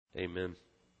Amen.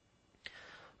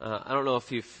 I don't know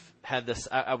if you've had this.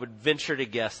 I would venture to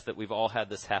guess that we've all had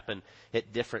this happen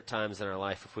at different times in our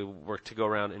life. If we were to go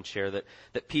around and share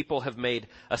that people have made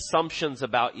assumptions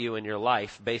about you in your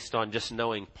life based on just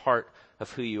knowing part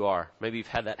of who you are. Maybe you've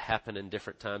had that happen in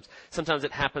different times. Sometimes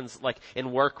it happens like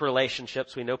in work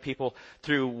relationships. We know people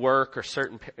through work or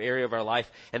certain area of our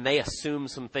life, and they assume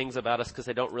some things about us because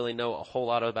they don't really know a whole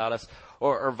lot about us,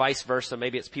 or vice versa.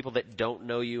 Maybe it's people that don't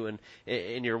know you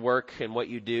in your work and what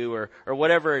you do, or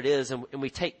whatever it is, and we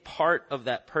take part of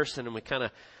that person and we kind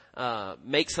of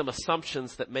make some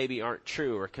assumptions that maybe aren't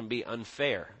true or can be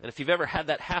unfair. And if you've ever had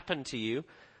that happen to you,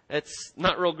 it's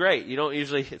not real great.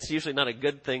 It's usually not a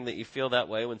good thing that you feel that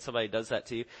way when somebody does that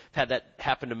to you. I've had that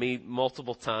happen to me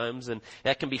multiple times, and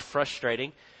that can be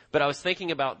frustrating. But I was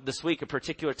thinking about this week, a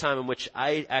particular time in which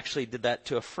I actually did that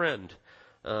to a friend.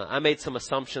 I made some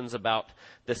assumptions about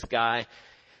this guy,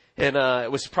 and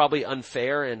it was probably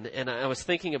unfair, and I was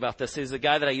thinking about this. He's a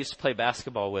guy that I used to play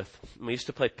basketball with. We used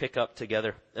to play pickup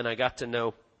together, and I got to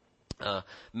know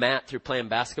Matt through playing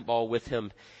basketball with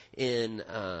him in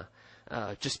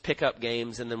just pickup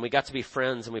games, and then we got to be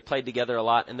friends, and we played together a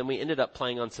lot, and then we ended up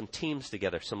playing on some teams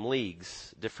together, some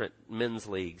leagues, different men's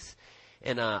leagues.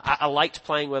 And I liked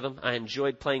playing with him. I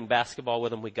enjoyed playing basketball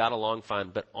with him. We got along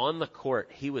fine. But on the court,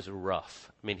 he was rough.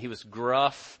 I mean, he was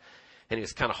gruff, and he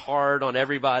was kind of hard on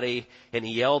everybody, and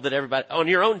he yelled at everybody. On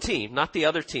your own team, not the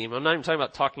other team. I'm not even talking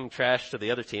about talking trash to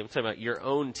the other team. I'm talking about your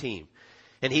own team.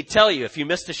 And he'd tell you if you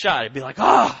missed a shot, he'd be like,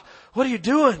 what are you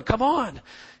doing? Come on.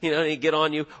 And he'd get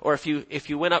on you. Or if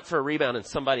you went up for a rebound and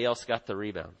somebody else got the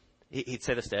rebound, he'd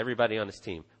say this to everybody on his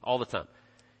team all the time.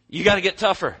 You got to get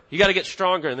tougher. You got to get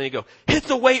stronger. And then he'd go, hit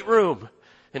the weight room.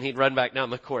 And he'd run back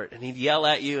down the court and he'd yell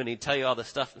at you and he'd tell you all this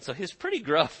stuff. And so he was a pretty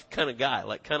gruff kind of guy,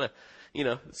 like kind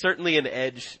of, certainly an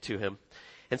edge to him.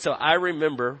 And so I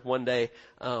remember one day,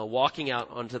 walking out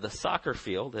onto the soccer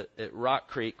field at Rock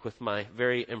Creek with my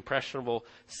very impressionable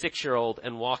 6-year-old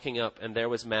and walking up, and there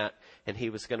was Matt, and he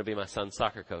was going to be my son's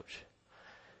soccer coach.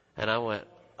 And I went,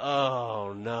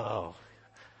 oh no.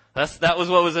 That was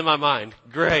what was in my mind.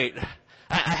 Great.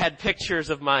 I had pictures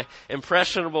of my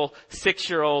impressionable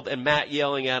 6-year-old and Matt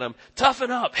yelling at him,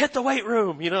 toughen up, hit the weight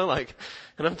room,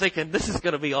 and I'm thinking, this is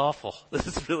going to be awful. This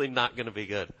is really not going to be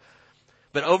good.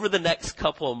 But over the next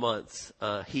couple of months,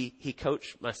 he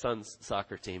coached my son's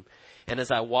soccer team. And as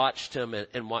I watched him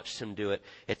and watched him do it,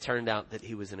 it turned out that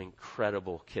he was an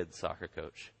incredible kids soccer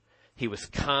coach. He was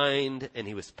kind and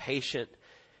he was patient.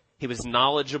 He was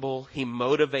knowledgeable. He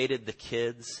motivated the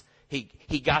kids.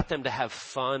 He got them to have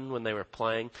fun when they were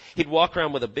playing. He'd walk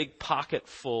around with a big pocket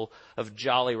full of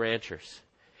Jolly Ranchers.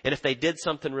 And if they did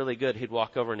something really good, he'd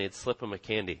walk over and he'd slip them a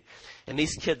candy. And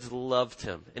these kids loved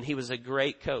him. And he was a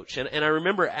great coach. And I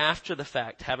remember after the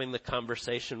fact having the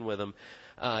conversation with him,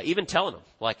 even telling him,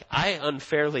 like, I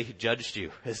unfairly judged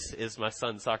you as my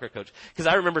son's soccer coach. Because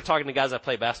I remember talking to guys I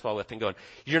play basketball with and going,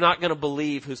 you're not going to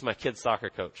believe who's my kid's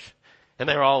soccer coach. And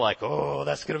they were all like, oh,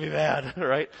 that's going to be bad,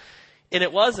 right? And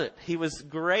it wasn't. He was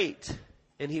great.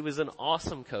 And he was an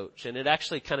awesome coach. And it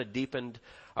actually kind of deepened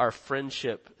our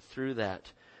friendship through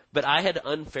that. But I had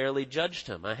unfairly judged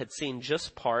him. I had seen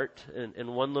just part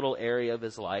in one little area of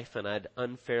his life, and I'd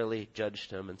unfairly judged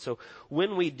him. And so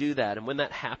when we do that, and when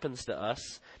that happens to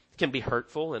us, it can be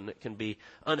hurtful and it can be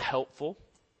unhelpful.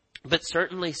 But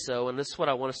certainly so, and this is what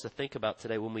I want us to think about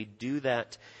today, when we do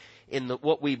that in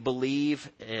what we believe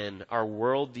and our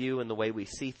worldview and the way we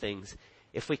see things,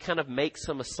 if we kind of make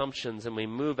some assumptions and we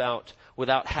move out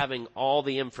without having all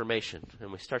the information, and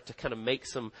we start to kind of make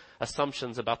some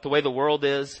assumptions about the way the world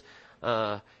is,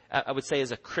 I would say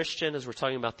as a Christian, as we're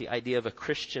talking about the idea of a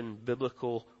Christian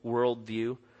biblical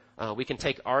worldview, we can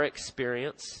take our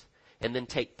experience and then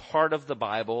take part of the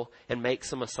Bible and make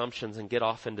some assumptions and get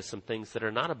off into some things that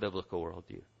are not a biblical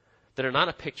worldview, that are not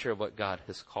a picture of what God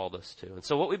has called us to. And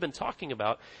so what we've been talking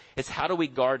about is how do we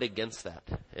guard against that?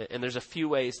 And there's a few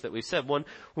ways that we've said. One,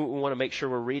 we want to make sure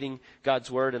we're reading God's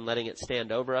Word and letting it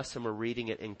stand over us, and we're reading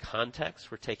it in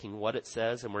context. We're taking what it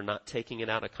says and we're not taking it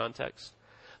out of context.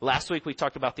 Last week we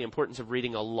talked about the importance of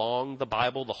reading along the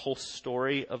Bible, the whole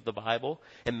story of the Bible,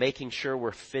 and making sure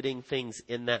we're fitting things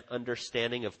in that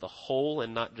understanding of the whole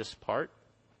and not just part.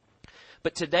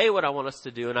 But today what I want us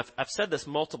to do, and I've said this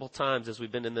multiple times as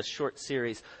we've been in this short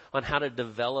series on how to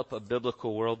develop a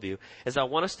biblical worldview, is I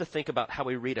want us to think about how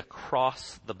we read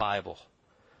across the Bible.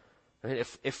 Right?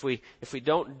 If we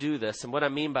don't do this, and what I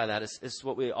mean by that is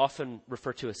what we often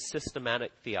refer to as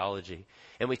systematic theology.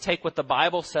 And we take what the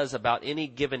Bible says about any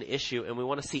given issue and we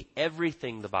want to see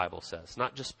everything the Bible says,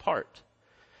 not just part.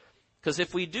 Because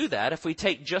if we do that, if we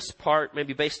take just part,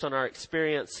 maybe based on our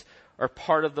experience or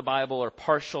part of the Bible or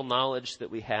partial knowledge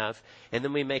that we have, and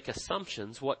then we make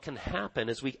assumptions, what can happen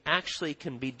is we actually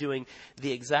can be doing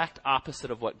the exact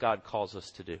opposite of what God calls us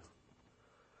to do.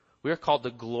 We are called to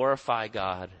glorify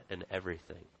God in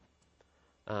everything.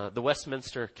 The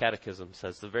Westminster Catechism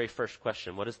says the very first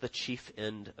question, what is the chief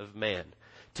end of man?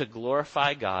 To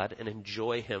glorify God and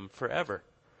enjoy Him forever.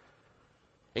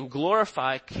 And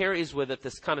glorify carries with it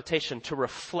this connotation to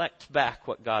reflect back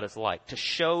what God is like, to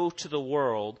show to the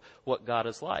world what God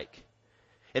is like.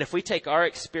 And if we take our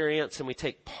experience and we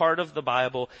take part of the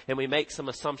Bible and we make some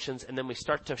assumptions and then we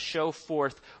start to show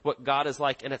forth what God is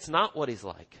like, and it's not what He's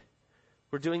like,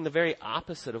 we're doing the very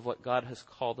opposite of what God has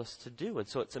called us to do. And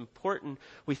so it's important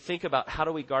we think about how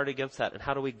do we guard against that and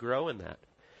how do we grow in that.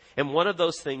 And one of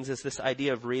those things is this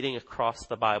idea of reading across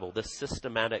the Bible, this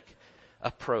systematic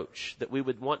approach that we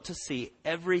would want to see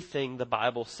everything the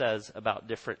Bible says about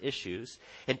different issues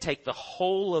and take the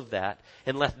whole of that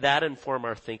and let that inform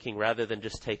our thinking rather than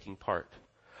just taking part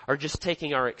or just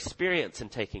taking our experience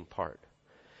and taking part.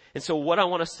 And so what I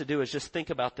want us to do is just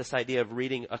think about this idea of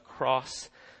reading across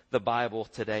the Bible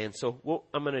today. And so what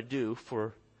I'm going to do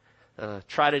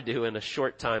try to do in a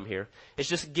short time here is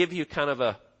just give you kind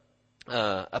of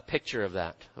a picture of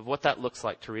that, of what that looks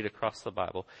like to read across the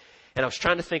Bible. And I was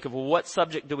trying to think of, well, what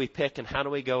subject do we pick and how do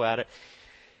we go at it?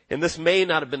 And this may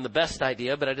not have been the best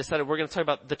idea, but I decided we're going to talk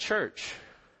about the church.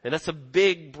 And that's a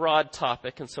big, broad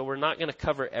topic, and so we're not going to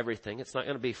cover everything. It's not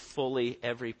going to be fully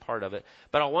every part of it.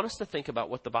 But I want us to think about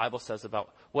what the Bible says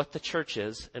about what the church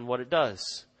is and what it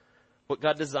does, what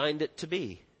God designed it to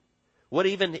be. What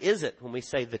even is it when we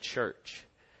say the church?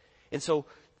 And so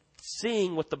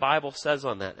seeing what the Bible says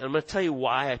on that, and I'm going to tell you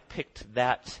why I picked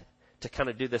that to kind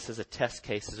of do this as a test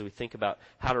case as we think about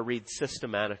how to read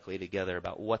systematically together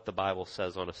about what the Bible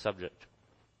says on a subject.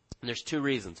 And there's two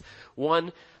reasons.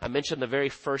 One, I mentioned the very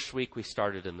first week we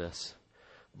started in this.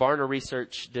 Barna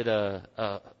Research did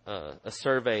a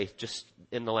survey just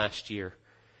in the last year,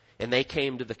 and they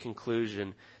came to the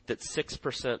conclusion that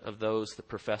 6% of those that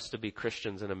profess to be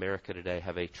Christians in America today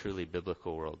have a truly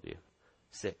biblical worldview.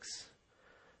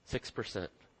 6%.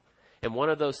 And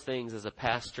one of those things as a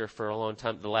pastor for a long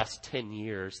time, the last 10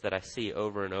 years that I see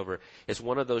over and over, is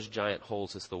one of those giant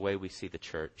holes is the way we see the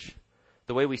church.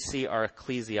 The way we see our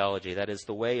ecclesiology. That is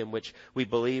the way in which we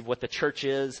believe what the church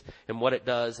is and what it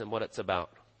does and what it's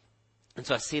about. And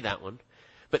so I see that one.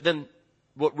 But then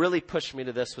what really pushed me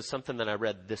to this was something that I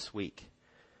read this week.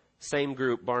 Same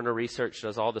group, Barna Research,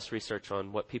 does all this research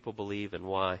on what people believe and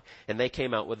why. And they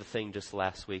came out with a thing just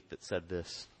last week that said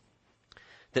this.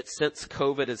 That since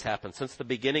COVID has happened, since the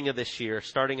beginning of this year,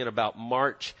 starting in about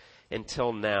March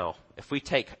until now, if we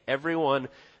take everyone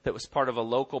that was part of a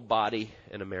local body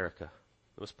in America,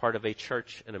 that was part of a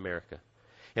church in America,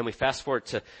 and we fast forward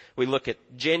to, we look at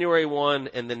January 1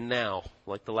 and then now,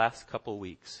 like the last couple of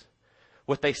weeks,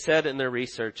 what they said in their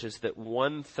research is that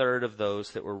 1/3 of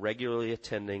those that were regularly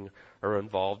attending or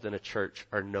involved in a church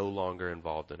are no longer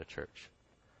involved in a church.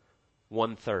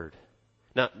 1/3.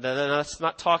 Now, that's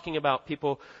not talking about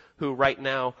people who right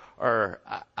now are,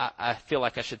 I feel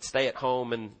like I should stay at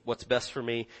home and what's best for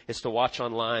me is to watch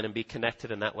online and be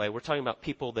connected in that way. We're talking about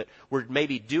people that were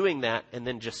maybe doing that and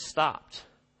then just stopped,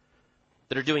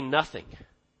 that are doing nothing,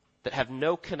 that have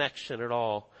no connection at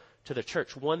all to the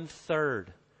church.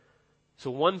 1/3.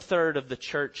 So 1/3 of the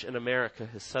church in America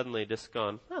has suddenly just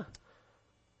gone,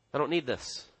 I don't need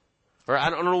this. Or I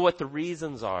don't know what the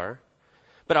reasons are.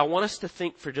 But I want us to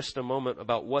think for just a moment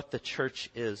about what the church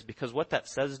is, because what that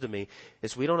says to me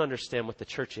is we don't understand what the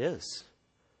church is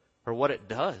or what it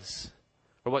does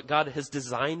or what God has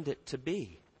designed it to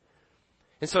be.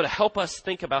 And so to help us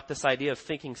think about this idea of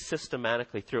thinking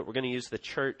systematically through it, we're going to use the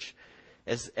church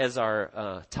as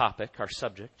our topic, our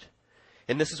subject.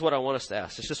 And this is what I want us to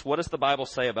ask. It's just, what does the Bible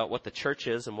say about what the church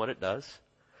is and what it does?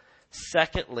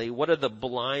 Secondly, what are the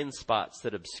blind spots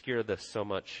that obscure this so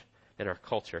much in our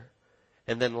culture?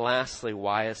 And then lastly,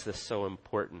 why is this so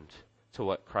important to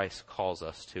what Christ calls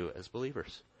us to as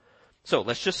believers? So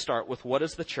let's just start with what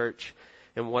is the church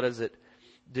and what does it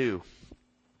do?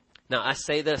 Now, I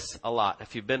say this a lot.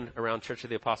 If you've been around Church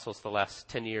of the Apostles the last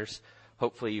 10 years,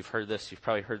 hopefully you've heard this. You've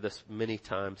probably heard this many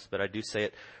times, but I do say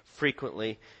it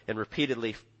frequently and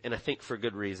repeatedly, and I think for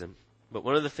good reason. But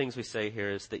one of the things we say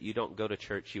here is that you don't go to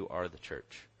church, you are the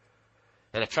church.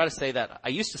 And I try to say that. I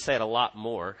used to say it a lot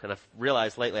more, and I've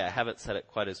realized lately I haven't said it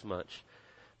quite as much.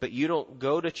 But you don't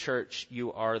go to church,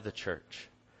 you are the church.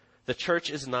 The church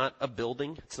is not a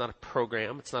building. It's not a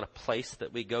program. It's not a place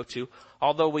that we go to,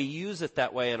 although we use it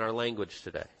that way in our language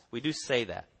today. We do say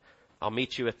that. I'll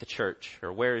meet you at the church,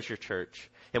 or where is your church?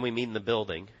 And we mean the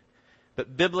building.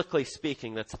 But biblically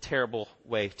speaking, that's a terrible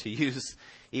way to use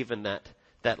even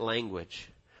that language.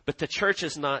 But the church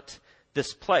is not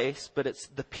this place, but it's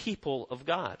the people of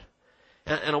God.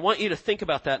 And I want you to think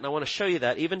about that, and I want to show you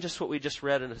that, even just what we just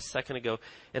read a second ago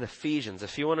in Ephesians.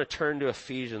 If you want to turn to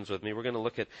Ephesians with me, we're going to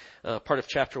look at part of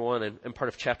chapter 1 and part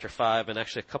of chapter 5, and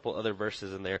actually a couple other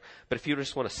verses in there. But if you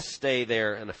just want to stay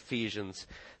there in Ephesians,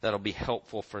 that'll be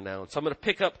helpful for now. And so I'm going to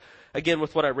pick up again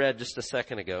with what I read just a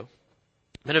second ago.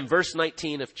 And in verse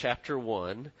 19 of chapter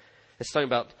 1, it's talking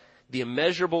about the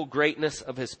immeasurable greatness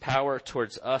of his power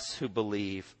towards us who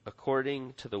believe,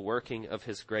 according to the working of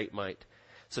his great might.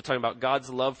 So talking about God's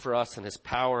love for us and his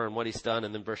power and what he's done.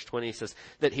 And then verse 20 he says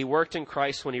that he worked in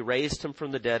Christ when he raised him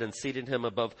from the dead and seated him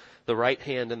above the right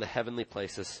hand in the heavenly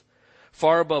places,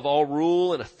 far above all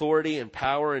rule and authority and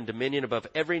power and dominion, above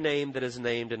every name that is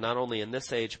named, and not only in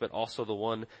this age, but also the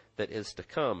one that is to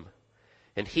come.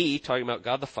 And he, talking about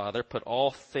God the Father, put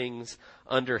all things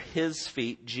under his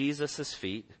feet, Jesus'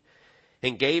 feet,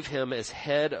 and gave him as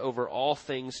head over all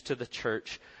things to the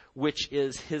church, which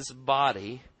is his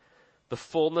body, the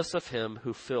fullness of him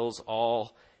who fills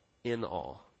all in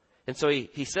all. And so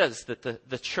he says that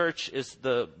the church is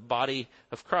the body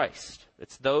of Christ.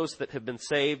 It's those that have been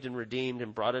saved and redeemed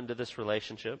and brought into this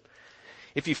relationship.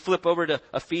 If you flip over to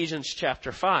Ephesians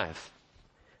chapter 5,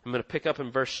 I'm going to pick up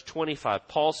in verse 25.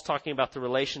 Paul's talking about the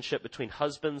relationship between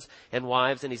husbands and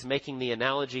wives, and he's making the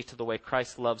analogy to the way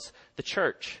Christ loves the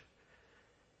church.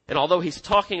 And although he's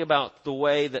talking about the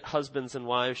way that husbands and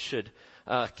wives should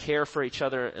care for each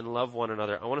other and love one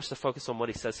another, I want us to focus on what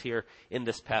he says here in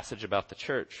this passage about the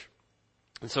church.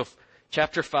 And so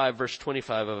chapter 5, verse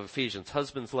 25 of Ephesians,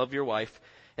 husbands, love your wife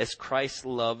as Christ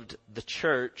loved the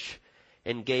church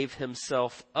and gave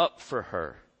himself up for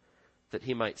her, that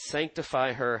he might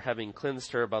sanctify her, having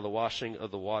cleansed her by the washing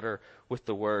of the water with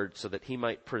the word, so that he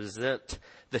might present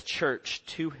the church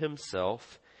to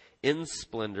himself in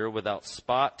splendor, without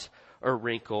spot or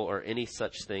wrinkle or any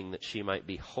such thing, that she might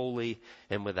be holy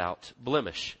and without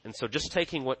blemish. And so just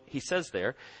taking what he says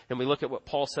there, and we look at what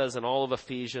Paul says in all of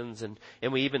Ephesians, and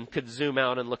we even could zoom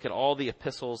out and look at all the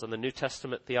epistles and the New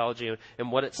Testament theology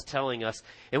and what it's telling us.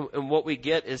 And what we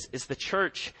get is the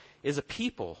church is a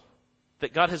people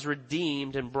that God has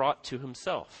redeemed and brought to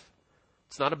himself.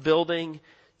 It's not a building.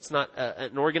 It's not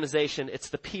an organization. It's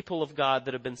the people of God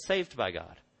that have been saved by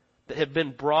God, that have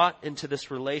been brought into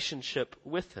this relationship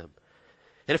with him.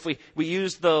 And if we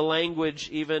use the language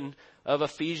even of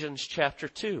Ephesians chapter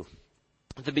 2,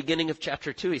 at the beginning of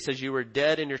chapter 2, he says, you were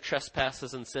dead in your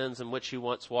trespasses and sins in which you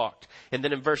once walked. And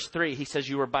then in verse 3, he says,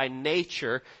 you were by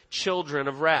nature children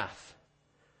of wrath.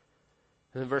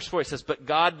 And in verse 4, he says, but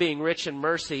God, being rich in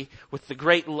mercy, with the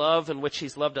great love in which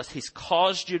he's loved us, he's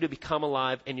caused you to become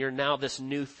alive, and you're now this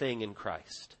new thing in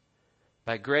Christ.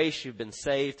 By grace, you've been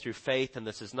saved through faith, and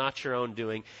this is not your own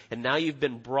doing. And now you've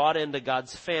been brought into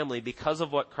God's family because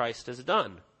of what Christ has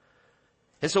done.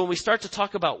 And so when we start to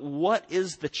talk about what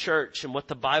is the church and what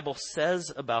the Bible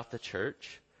says about the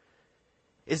church,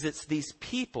 is it's these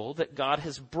people that God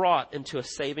has brought into a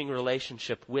saving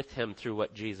relationship with him through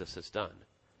what Jesus has done.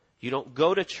 You don't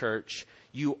go to church,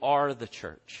 you are the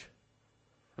church.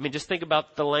 I mean, just think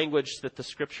about the language that the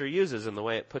scripture uses and the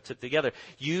way it puts it together.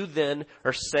 You then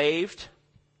are saved.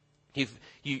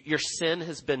 Your sin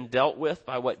has been dealt with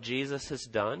by what Jesus has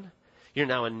done. You're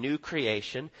now a new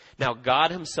creation. Now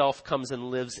God himself comes and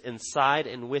lives inside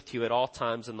and with you at all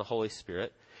times in the Holy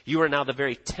Spirit. You are now the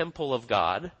very temple of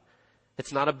God.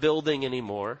 It's not a building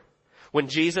anymore. When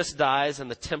Jesus dies in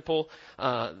the temple,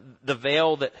 the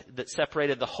veil that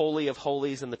separated the Holy of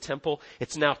Holies and the temple,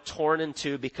 it's now torn in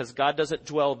two because God doesn't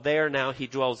dwell there now. He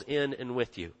dwells in and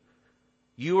with you.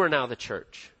 You are now the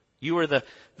church. You are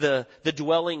the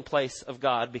dwelling place of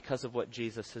God because of what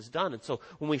Jesus has done. And so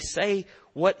when we say,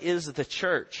 what is the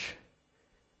church?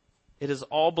 It is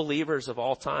all believers of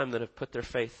all time that have put their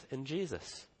faith in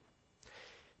Jesus.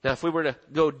 Now, if we were to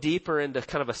go deeper into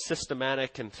kind of a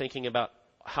systematic and thinking about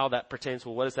how that pertains,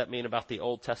 well, what does that mean about the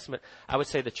Old Testament? I would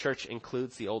say the church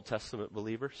includes the Old Testament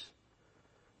believers.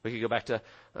 We could go back to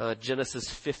Genesis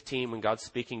 15 when God's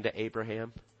speaking to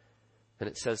Abraham. And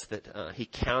it says that he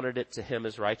counted it to him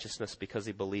as righteousness because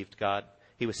he believed God.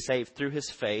 He was saved through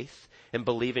his faith and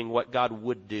believing what God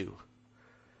would do.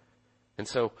 And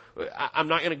so I'm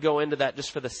not going to go into that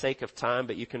just for the sake of time,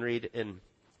 but you can read in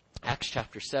Acts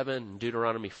chapter 7 and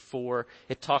Deuteronomy 4.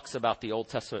 It talks about the Old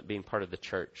Testament being part of the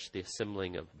church, the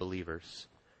assembling of believers.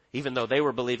 Even though they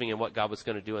were believing in what God was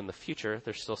going to do in the future,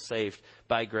 they're still saved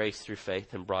by grace through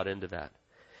faith and brought into that.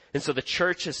 And so the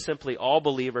church is simply all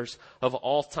believers of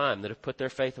all time that have put their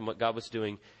faith in what God was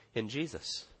doing in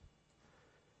Jesus.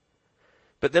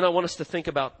 But then I want us to think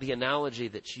about the analogy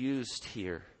that's used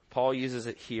here. Paul uses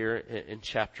it here in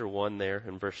chapter 1 there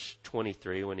in verse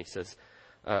 23 when he says,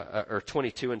 or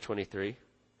 22 and 23. It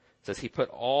says, he put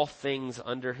all things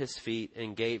under his feet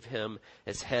and gave him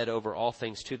as head over all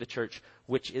things to the church,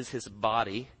 which is his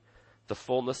body, the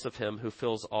fullness of him who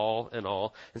fills all in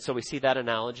all. And so we see that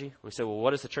analogy. We say, well,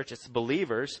 what is the church? It's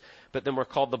believers, but then we're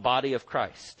called the body of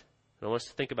Christ. And I want us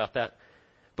to think about that.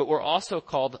 But we're also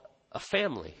called a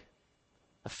family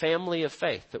of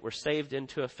faith, that we're saved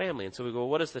into a family. And so we go, well,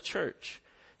 what is the church?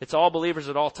 It's all believers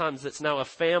at all times. It's now a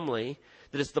family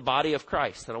that is the body of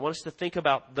Christ. And I want us to think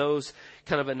about those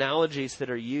kind of analogies that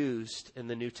are used in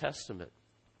the New Testament.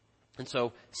 And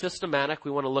so, systematic,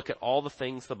 we want to look at all the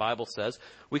things the Bible says.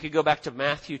 We could go back to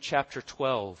Matthew chapter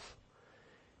 12.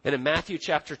 And in Matthew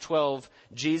chapter 12,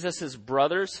 Jesus'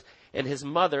 brothers and his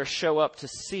mother show up to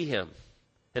see him.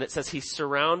 And it says he's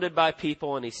surrounded by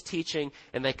people and he's teaching,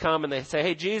 and they come and they say,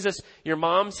 hey, Jesus, your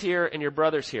mom's here and your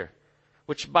brother's here.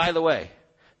 Which, by the way,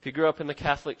 if you grew up in the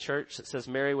Catholic Church that says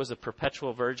Mary was a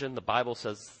perpetual virgin, the Bible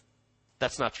says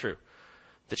that's not true.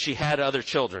 That she had other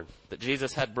children, that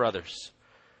Jesus had brothers.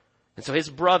 And so his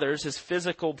brothers, his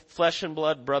physical flesh and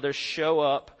blood brothers, show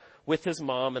up with his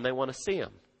mom and they want to see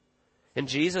him. And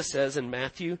Jesus says in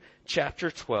Matthew chapter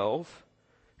 12,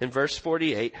 in verse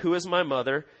 48, who is my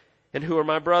mother and who are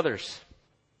my brothers?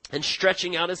 And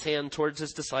stretching out his hand towards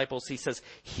his disciples, he says,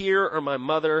 here are my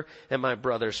mother and my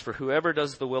brothers, for whoever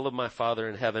does the will of my Father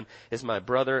in heaven is my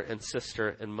brother and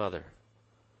sister and mother.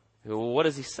 Well, what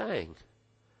is he saying?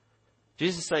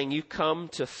 Jesus is saying you come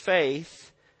to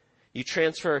faith, you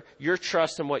transfer your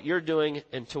trust in what you're doing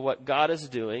into what God is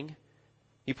doing.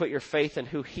 You put your faith in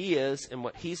who he is and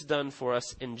what he's done for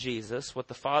us in Jesus, what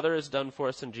the Father has done for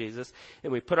us in Jesus,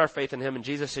 and we put our faith in him, and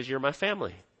Jesus says, you're my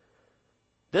family.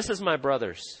 This is my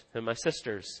brothers and my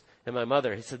sisters and my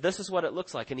mother. He said, this is what it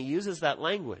looks like. And he uses that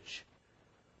language.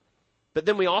 But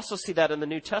then we also see that in the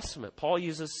New Testament. Paul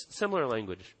uses similar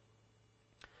language.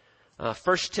 1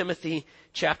 Timothy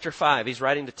chapter 5. He's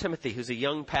writing to Timothy, who's a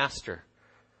young pastor.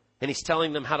 And he's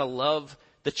telling them how to love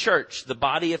the church, the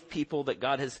body of people that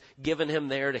God has given him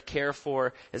there to care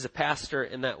for as a pastor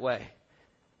in that way.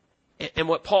 And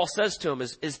what Paul says to him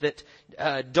is that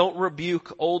don't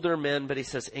rebuke older men, but he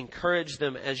says encourage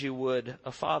them as you would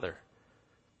a father.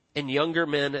 And younger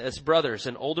men as brothers,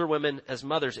 and older women as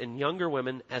mothers, and younger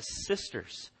women as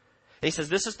sisters. And he says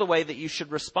this is the way that you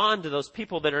should respond to those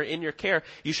people that are in your care.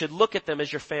 You should look at them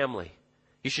as your family.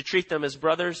 You should treat them as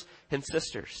brothers and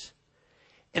sisters.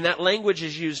 And that language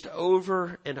is used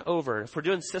over and over. And if we're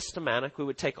doing systematic, we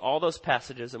would take all those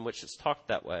passages in which it's talked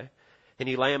that way, and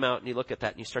you lay them out and you look at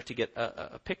that and you start to get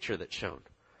a picture that's shown.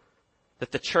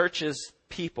 That the church is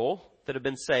people that have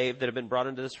been saved, that have been brought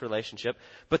into this relationship,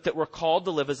 but that we're called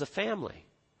to live as a family.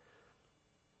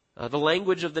 The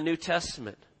language of the New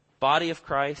Testament, body of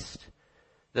Christ,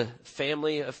 the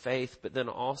family of faith, but then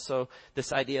also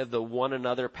this idea of the one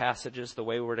another passages, the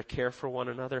way we're to care for one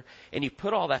another. And you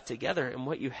put all that together, and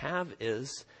what you have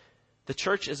is the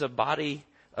church is a body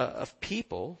of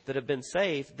people that have been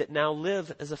saved that now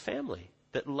live as a family,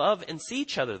 that love and see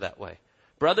each other that way.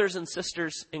 Brothers and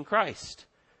sisters in Christ.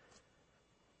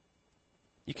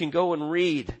 You can go and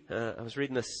read, I was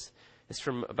reading this, it's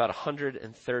from about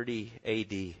 130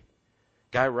 AD.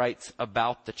 Guy writes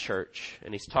about the church,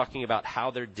 and he's talking about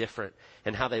how they're different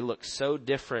and how they look so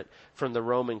different from the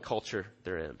Roman culture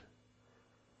they're in.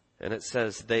 And it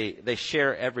says they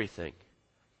share everything.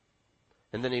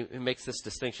 And then he makes this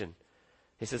distinction.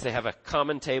 He says they have a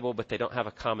common table, but they don't have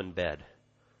a common bed.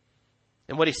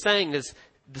 And what he's saying is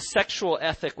the sexual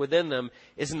ethic within them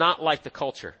is not like the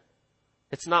culture.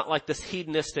 It's not like this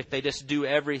hedonistic, they just do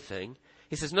everything.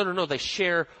 He says, no, they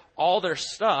share all their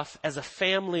stuff as a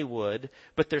family would,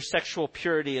 but there's sexual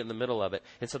purity in the middle of it.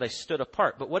 And so they stood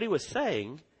apart. But what he was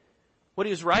saying, what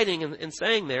he was writing and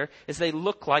saying there is they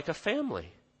look like a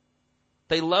family.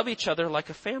 They love each other like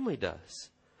a family does.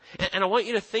 And I want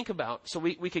you to think about, so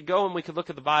we could go and we could look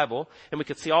at the Bible and we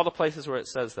could see all the places where it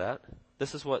says that.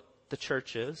 This is what the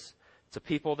church is. It's a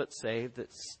people that's saved, that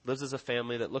lives as a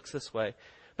family, that looks this way.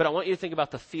 But I want you to think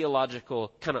about the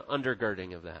theological kind of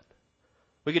undergirding of that.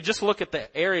 We could just look at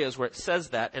the areas where it says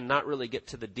that and not really get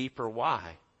to the deeper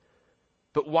why.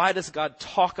 But why does God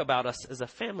talk about us as a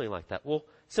family like that? Well,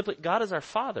 simply, God is our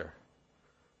Father.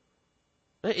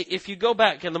 If you go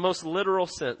back in the most literal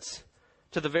sense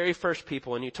to the very first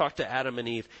people and you talked to Adam and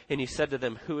Eve and you said to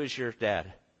them, who is your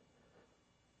dad?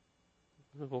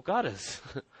 Well, God is.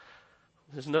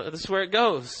 This is where it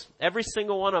goes. Every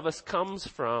single one of us comes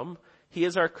from, He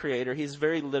is our creator. He's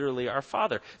very literally our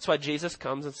Father. That's why Jesus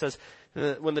comes and says,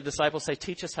 when the disciples say,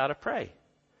 teach us how to pray.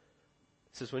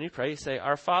 He says, when you pray, you say,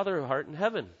 Our Father who art in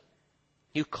heaven.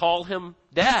 You call him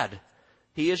Dad.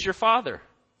 He is your Father.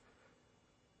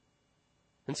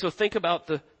 And so think about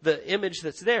the image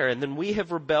that's there. And then we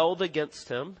have rebelled against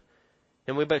him.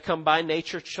 And we become by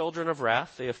nature children of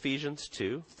wrath, the Ephesians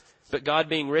 2. But God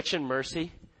being rich in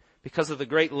mercy, because of the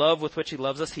great love with which he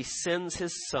loves us, he sends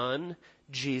his Son,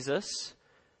 Jesus,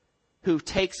 who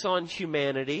takes on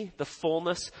humanity, the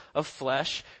fullness of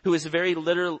flesh, who is very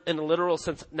literal, in a literal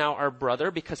sense, now our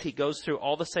brother, because he goes through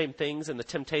all the same things and the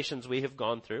temptations we have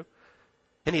gone through.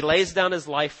 And he lays down his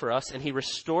life for us, and he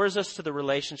restores us to the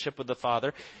relationship with the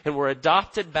Father, and we're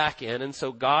adopted back in. And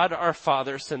so God, our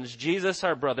Father, sends Jesus,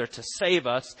 our brother, to save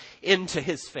us into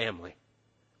his family.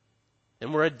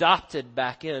 And we're adopted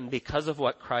back in because of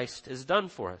what Christ has done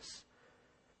for us.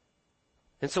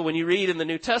 And so when you read in the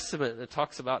New Testament, it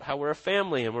talks about how we're a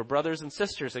family and we're brothers and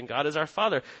sisters and God is our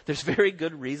Father. There's very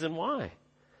good reason why.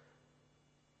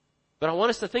 But I want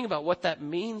us to think about what that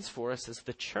means for us as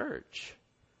the church.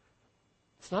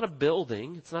 It's not a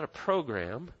building. It's not a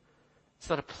program.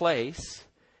 It's not a place.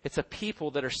 It's a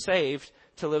people that are saved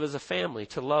to live as a family,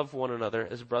 to love one another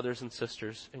as brothers and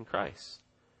sisters in Christ.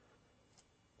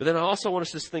 But then I also want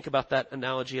us to just think about that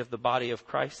analogy of the body of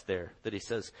Christ there that he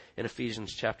says in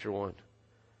Ephesians chapter 1.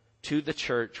 To the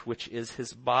church, which is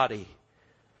his body.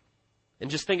 And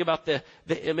just think about the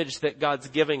image that God's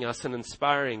giving us and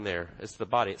inspiring there as the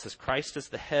body. It says Christ is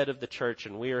the head of the church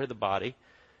and we are the body.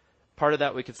 Part of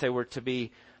that we could say we're to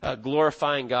be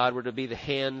glorifying God. We're to be the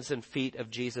hands and feet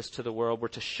of Jesus to the world. We're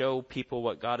to show people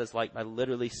what God is like by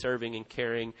literally serving and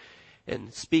caring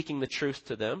and speaking the truth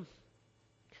to them.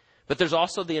 But there's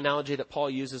also the analogy that Paul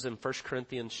uses in 1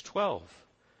 Corinthians 12.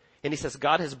 And he says,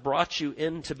 God has brought you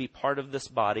in to be part of this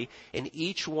body, and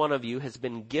each one of you has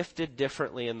been gifted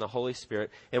differently in the Holy Spirit,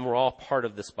 and we're all part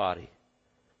of this body.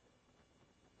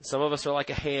 Some of us are like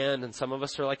a hand, and some of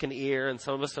us are like an ear, and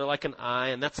some of us are like an eye,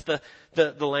 and that's the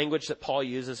language that Paul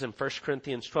uses in 1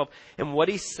 Corinthians 12. And what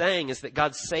he's saying is that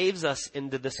God saves us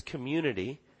into this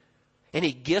community, and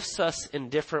he gifts us in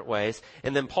different ways.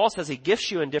 And then Paul says he gifts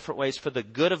you in different ways for the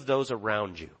good of those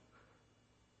around you.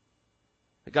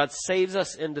 God saves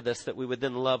us into this that we would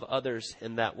then love others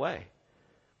in that way.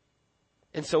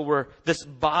 And so we're this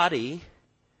body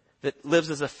that lives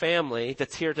as a family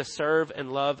that's here to serve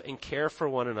and love and care for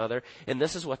one another. And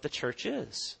this is what the church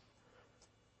is.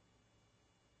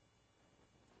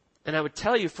 And I would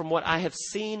tell you from what I have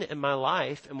seen in my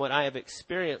life and what I have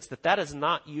experienced that is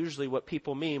not usually what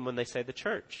people mean when they say the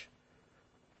church.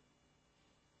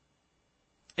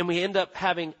 And we end up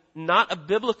having not a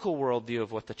biblical worldview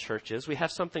of what the church is. We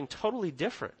have something totally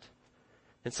different.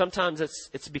 And sometimes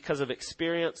it's because of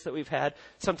experience that we've had.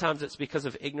 Sometimes it's because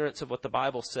of ignorance of what the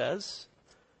Bible says.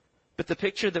 But the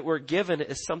picture that we're given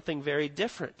is something very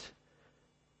different.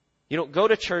 You don't go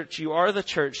to church. You are the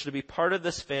church to be part of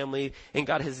this family. And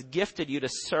God has gifted you to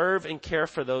serve and care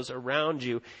for those around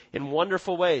you in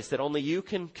wonderful ways that only you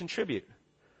can contribute.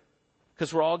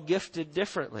 Because we're all gifted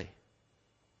differently.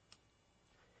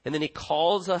 And then he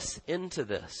calls us into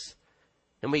this.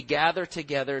 And we gather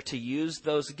together to use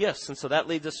those gifts. And so that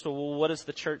leads us to, well, what does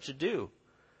the church do?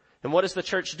 And what does the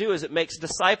church do is it makes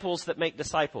disciples that make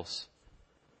disciples.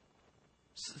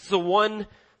 It's the one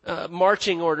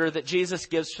marching order that Jesus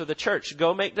gives for the church.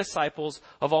 Go make disciples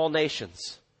of all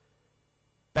nations.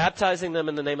 Baptizing them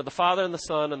in the name of the Father and the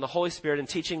Son and the Holy Spirit and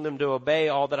teaching them to obey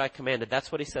all that I commanded.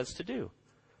 That's what he says to do.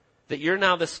 That you're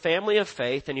now this family of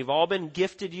faith and you've all been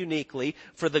gifted uniquely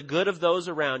for the good of those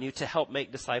around you to help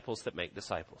make disciples that make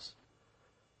disciples.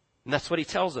 And that's what he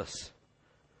tells us.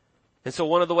 And so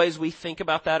one of the ways we think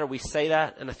about that or we say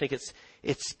that, and I think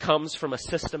it comes from a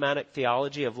systematic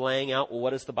theology of laying out, well, what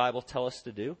does the Bible tell us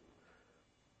to do?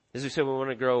 As we say, we want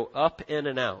to grow up, in,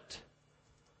 and out.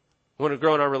 We want to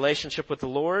grow in our relationship with the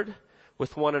Lord,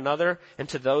 with one another, and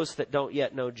to those that don't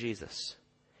yet know Jesus.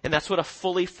 And that's what a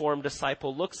fully formed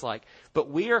disciple looks like.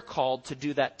 But we are called to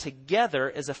do that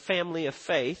together as a family of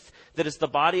faith that is the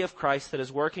body of Christ that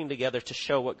is working together to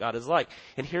show what God is like.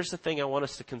 And here's the thing I want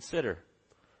us to consider.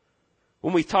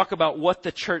 When we talk about what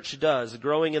the church does,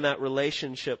 growing in that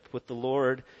relationship with the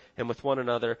Lord and with one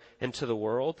another and to the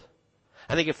world,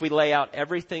 I think if we lay out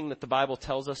everything that the Bible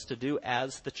tells us to do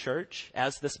as the church,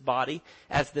 as this body,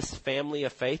 as this family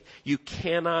of faith, you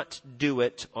cannot do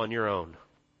it on your own.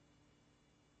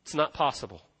 It's not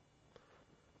possible.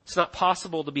 It's not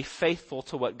possible to be faithful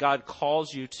to what God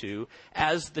calls you to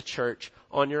as the church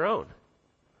on your own.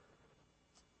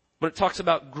 When it talks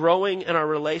about growing in our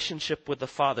relationship with the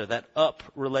Father, that up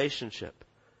relationship,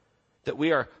 that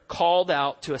we are called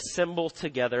out to assemble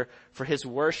together for his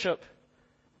worship,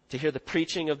 to hear the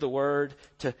preaching of the word,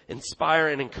 to inspire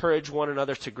and encourage one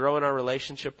another to grow in our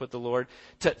relationship with the Lord,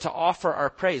 to offer our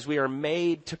praise. We are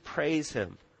made to praise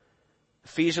him.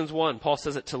 Ephesians 1, Paul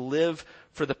says it, to live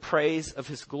for the praise of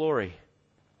his glory.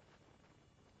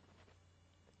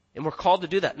 And we're called to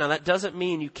do that. Now that doesn't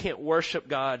mean you can't worship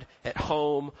God at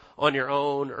home, on your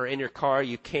own, or in your car.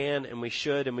 You can, and we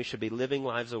should be living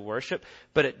lives of worship.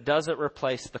 But it doesn't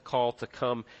replace the call to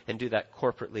come and do that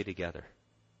corporately together.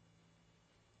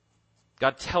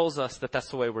 God tells us that that's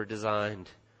the way we're designed.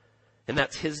 And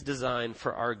that's his design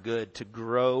for our good, to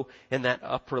grow in that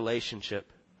up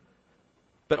relationship.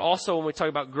 But also when we talk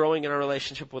about growing in our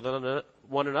relationship with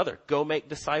one another, go make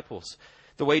disciples.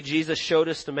 The way Jesus showed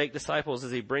us to make disciples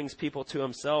is he brings people to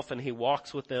himself and he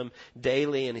walks with them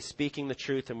daily and he's speaking the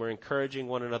truth and we're encouraging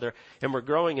one another and we're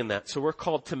growing in that. So we're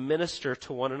called to minister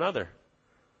to one another.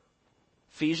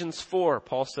 Ephesians 4,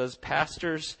 Paul says,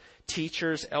 pastors,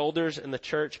 teachers, elders in the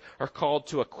church are called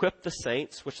to equip the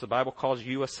saints, which the Bible calls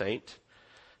you a saint.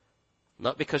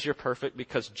 Not because you're perfect,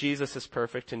 because Jesus is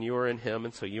perfect and you are in him,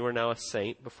 and so you are now a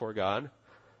saint before God.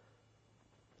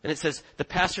 And it says the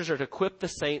pastors are to equip the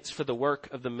saints for the work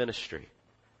of the ministry.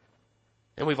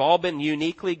 And we've all been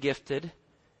uniquely gifted.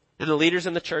 And the leaders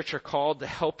in the church are called to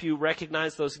help you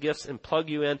recognize those gifts and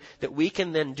plug you in, that we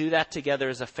can then do that together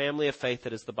as a family of faith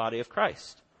that is the body of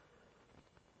Christ.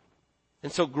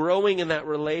 And so growing in that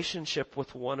relationship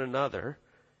with one another,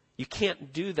 you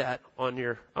can't do that on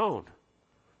your own.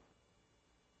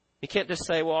 You can't just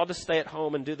say, well, I'll just stay at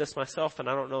home and do this myself and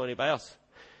I don't know anybody else.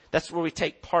 That's where we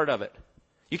take part of it.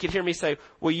 You can hear me say,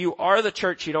 well, you are the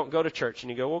church, you don't go to church.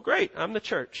 And you go, well, great, I'm the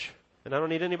church and I don't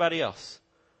need anybody else.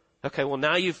 Okay, well,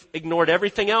 now you've ignored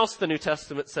everything else the New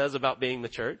Testament says about being the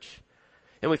church.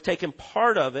 And we've taken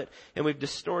part of it and we've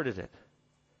distorted it.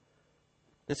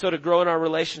 And so to grow in our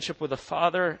relationship with the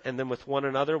Father and then with one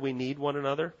another, we need one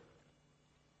another.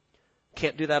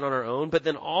 Can't do that on our own. But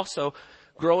then also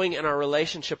growing in our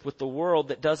relationship with the world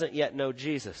that doesn't yet know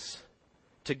Jesus.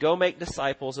 To go make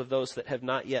disciples of those that have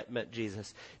not yet met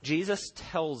Jesus. Jesus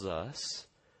tells us,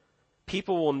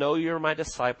 people will know you're my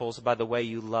disciples by the way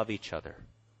you love each other.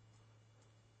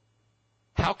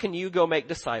 How can you go make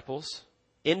disciples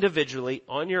individually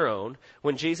on your own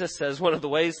when Jesus says one of the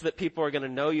ways that people are going to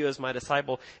know you as my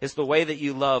disciple is the way that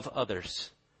you love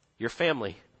others, your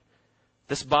family,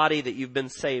 this body that you've been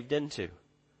saved into?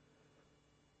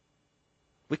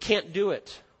 We can't do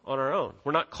it on our own.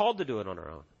 We're not called to do it on our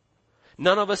own.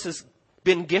 None of us has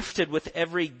been gifted with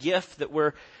every gift that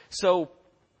we're so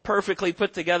perfectly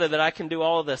put together that I can do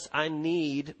all of this. I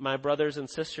need my brothers and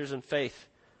sisters in faith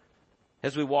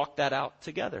as we walk that out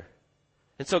together.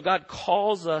 And so God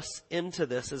calls us into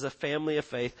this as a family of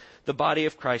faith, the body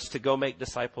of Christ, to go make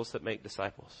disciples that make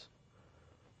disciples.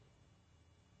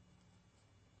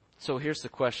 So here's the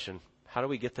question. How do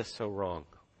we get this so wrong?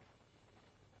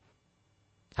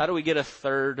 How do we get a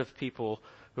third of people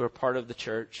who are part of the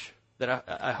church that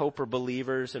I hope are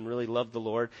believers and really love the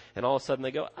Lord, and all of a sudden they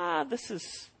go, I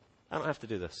don't have to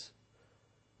do this.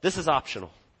 This is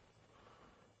optional.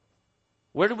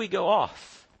 Where do we go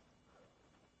off?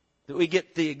 That we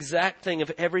get the exact thing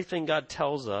of everything God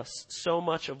tells us, so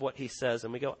much of what he says,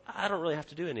 and we go, I don't really have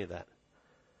to do any of that.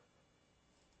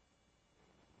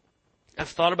 I've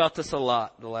thought about this a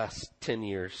lot the last 10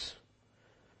 years.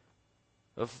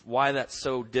 Of why that's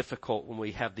so difficult when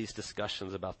we have these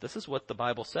discussions about this is what the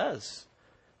Bible says.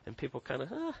 And people kind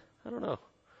of, I don't know.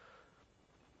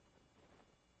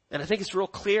 And I think it's real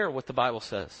clear what the Bible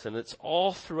says. And it's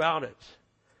all throughout it.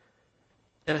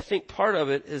 And I think part of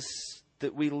it is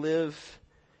that we live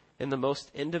in the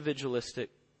most individualistic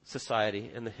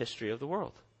society in the history of the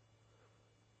world.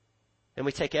 And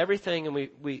we take everything and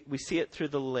we see it through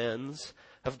the lens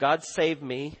of God saved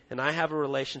me and I have a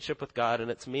relationship with God and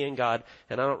it's me and God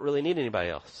and I don't really need anybody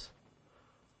else.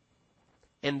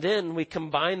 And then we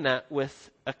combine that with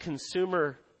a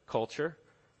consumer culture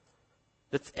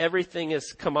that's everything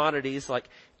is commodities, like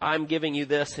I'm giving you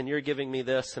this and you're giving me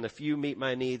this, and if you meet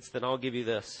my needs then I'll give you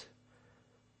this.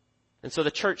 And so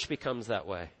the church becomes that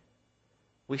way.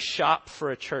 We shop for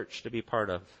a church to be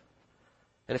part of.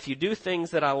 And if you do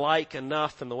things that I like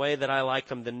enough and the way that I like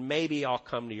them, then maybe I'll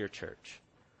come to your church.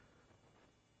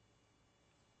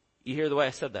 You hear the way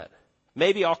I said that?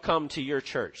 Maybe I'll come to your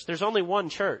church. There's only one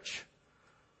church.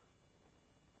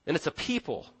 And it's a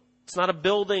people. It's not a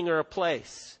building or a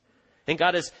place. And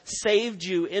God has saved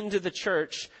you into the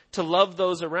church to love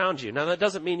those around you. Now that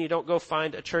doesn't mean you don't go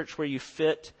find a church where you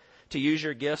fit to use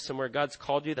your gifts and where God's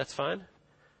called you. That's fine.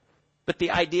 But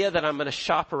the idea that I'm going to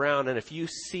shop around and if you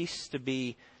cease to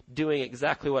be doing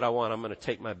exactly what I want, I'm going to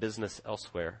take my business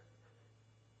elsewhere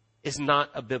is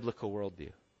not a biblical worldview.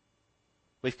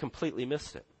 we've completely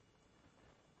missed it.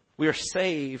 We are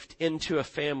saved into a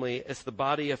family as the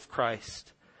body of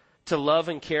Christ to love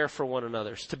and care for one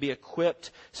another, to be equipped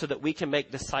so that we can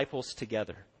make disciples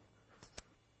together.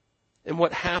 And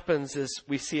what happens is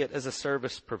we see it as a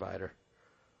service provider.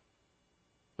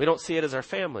 We don't see it as our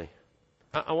family.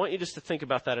 I want you just to think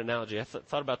about that analogy. I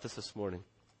thought about this morning.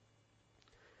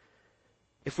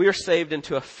 If we are saved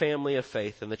into a family of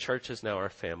faith, and the church is now our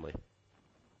family.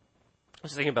 I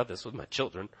was thinking about this with my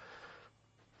children.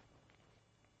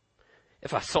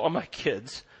 If I saw my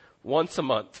kids once a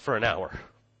month for an hour,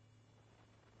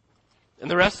 and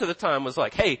the rest of the time was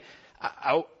like, hey,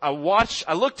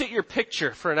 I looked at your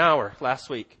picture for an hour last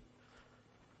week.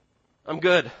 I'm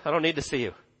good. I don't need to see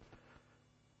you.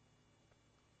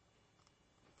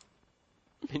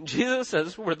 And Jesus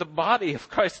says we're the body of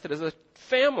Christ that is a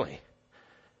family.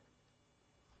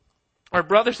 Our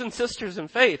brothers and sisters in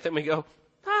faith. And we go,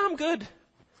 I'm good.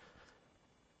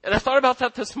 And I thought about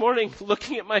that this morning,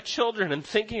 looking at my children and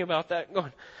thinking about that and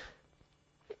going,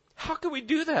 how can we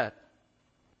do that?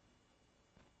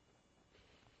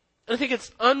 I think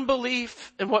it's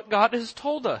unbelief in what God has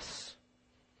told us.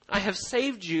 I have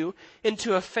saved you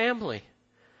into a family.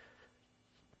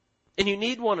 And you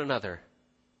need one another.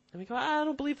 And we go, I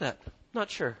don't believe that. Not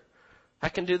sure. I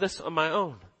can do this on my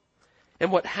own.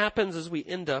 And what happens is we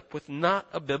end up with not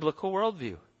a biblical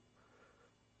worldview.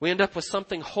 We end up with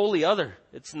something wholly other.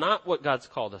 It's not what God's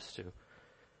called us to.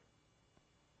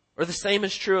 Or the same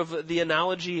is true of the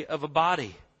analogy of a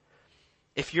body.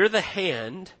 If you're the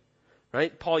hand,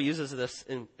 right? Paul uses this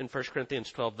in 1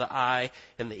 Corinthians 12, the eye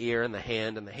and the ear and the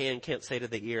hand can't say to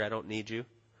the ear, I don't need you.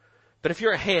 But if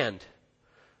you're a hand,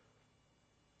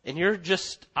 and you're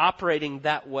just operating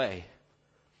that way,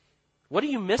 what are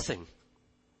you missing?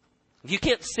 If you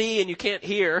can't see and you can't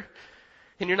hear,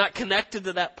 and you're not connected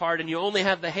to that part, and you only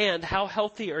have the hand, how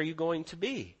healthy are you going to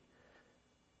be?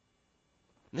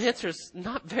 And the answer is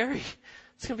not very.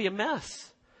 It's going to be a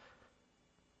mess.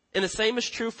 And the same is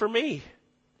true for me.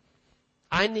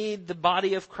 I need the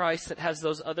body of Christ that has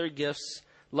those other gifts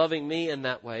loving me in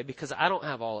that way, because I don't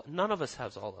have none of us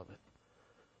has all of it.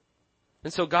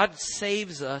 And so God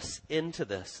saves us into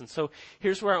this. And so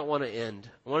here's where I want to end.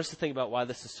 I want us to think about why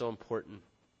this is so important,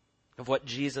 of what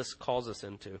Jesus calls us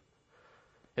into.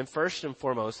 And first and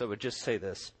foremost, I would just say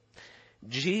this.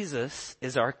 Jesus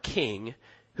is our King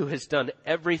who has done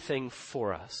everything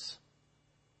for us.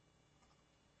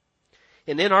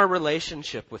 And in our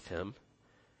relationship with Him,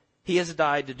 He has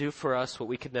died to do for us what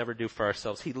we could never do for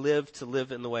ourselves. He lived to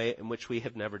live in the way in which we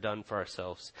have never done for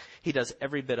ourselves. He does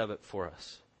every bit of it for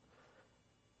us.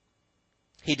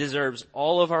 He deserves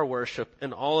all of our worship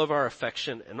and all of our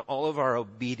affection and all of our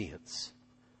obedience.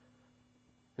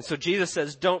 And so Jesus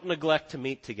says, don't neglect to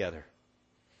meet together.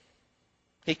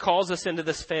 He calls us into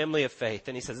this family of faith,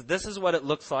 and He says, this is what it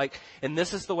looks like, and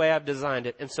this is the way I've designed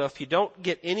it. And so if you don't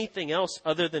get anything else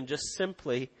other than just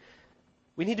simply,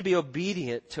 we need to be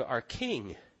obedient to our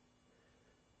King.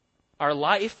 Our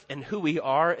life and who we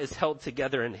are is held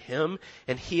together in Him,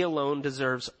 and He alone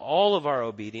deserves all of our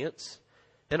obedience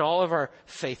and all of our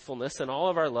faithfulness and all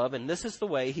of our love, and this is the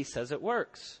way He says it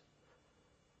works.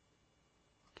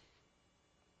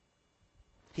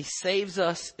 He saves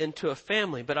us into a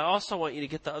family, but I also want you to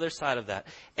get the other side of that.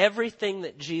 Everything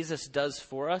that Jesus does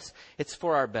for us, it's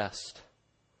for our best.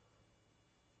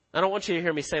 I don't want you to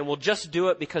hear me saying, well, just do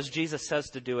it because Jesus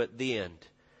says to do it, the end.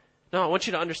 No, I want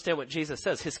you to understand what Jesus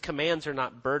says. His commands are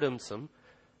not burdensome.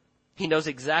 He knows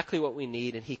exactly what we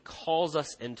need, and He calls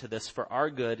us into this for our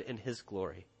good and His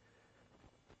glory.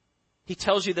 He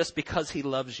tells you this because He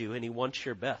loves you and He wants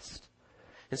your best.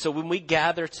 And so when we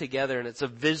gather together and it's a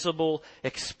visible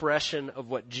expression of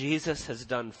what Jesus has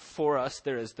done for us,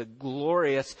 there is the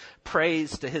glorious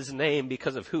praise to His name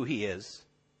because of who He is.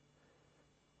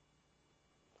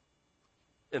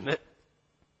 And then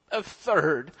a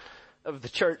third of the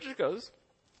church goes,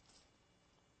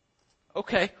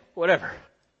 okay, whatever.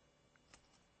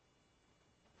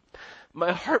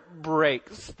 My heart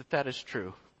breaks that that is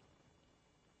true.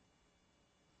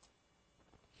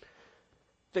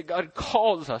 That God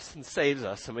calls us and saves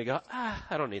us, and we go,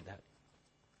 I don't need that.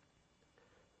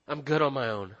 I'm good on my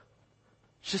own.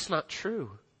 It's just not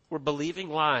true. We're believing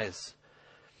lies.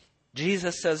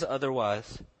 Jesus says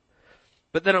otherwise.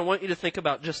 But then I want you to think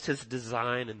about just His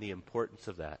design and the importance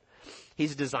of that.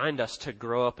 He's designed us to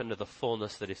grow up into the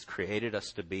fullness that He's created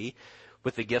us to be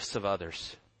with the gifts of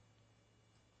others.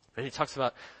 And He talks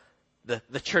about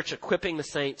the church equipping the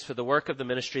saints for the work of the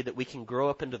ministry that we can grow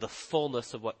up into the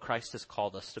fullness of what Christ has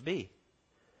called us to be.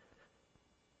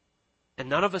 And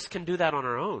none of us can do that on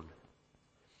our own.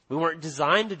 We weren't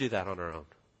designed to do that on our own.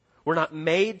 We're not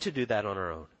made to do that on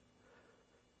our own.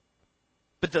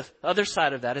 But the other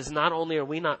side of that is not only are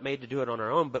we not made to do it on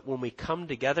our own, but when we come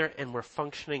together and we're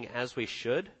functioning as we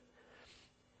should,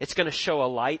 it's going to show a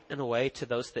light in a way to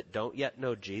those that don't yet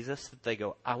know Jesus, that they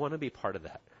go, I want to be part of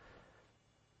that.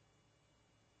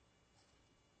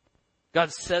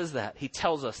 God says that. He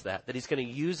tells us that He's going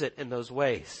to use it in those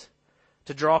ways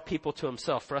to draw people to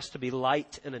Himself, for us to be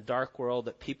light in a dark world,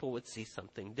 that people would see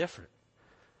something different.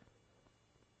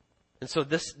 And so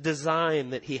this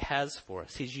design that He has for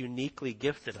us, He's uniquely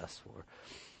gifted us for.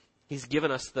 He's given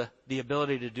us the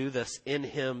ability to do this in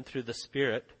Him through the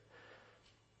Spirit.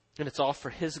 And it's all for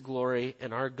His glory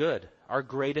and our good. Our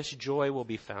greatest joy will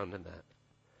be found in that.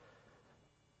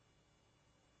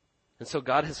 And so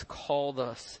God has called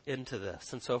us into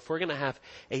this. And so if we're going to have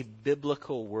a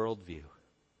biblical worldview,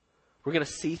 we're going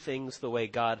to see things the way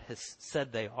God has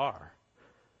said they are.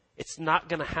 It's not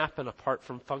going to happen apart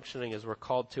from functioning as we're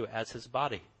called to as His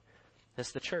body,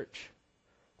 as the church.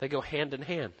 They go hand in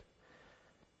hand.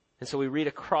 And so we read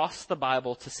across the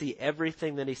Bible to see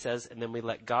everything that He says, and then we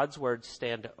let God's word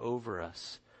stand over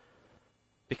us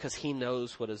because He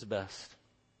knows what is best.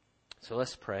 So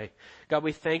let's pray. God,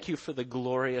 we thank You for the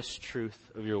glorious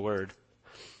truth of Your word.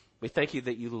 We thank You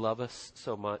that You love us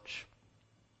so much,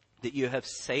 that You have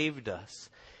saved us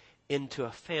into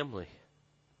a family,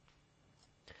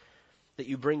 that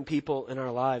You bring people in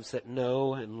our lives that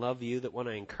know and love You, that want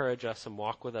to encourage us and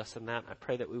walk with us in that. I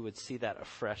pray that we would see that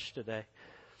afresh today.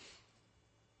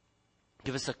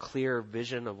 Give us a clear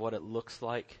vision of what it looks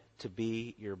like to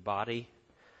be Your body,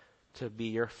 to be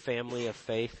Your family of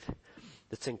faith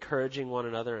that's encouraging one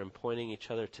another and pointing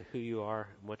each other to who You are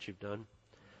and what You've done.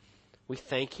 We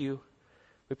thank You.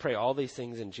 We pray all these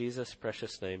things in Jesus'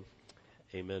 precious name.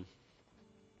 Amen.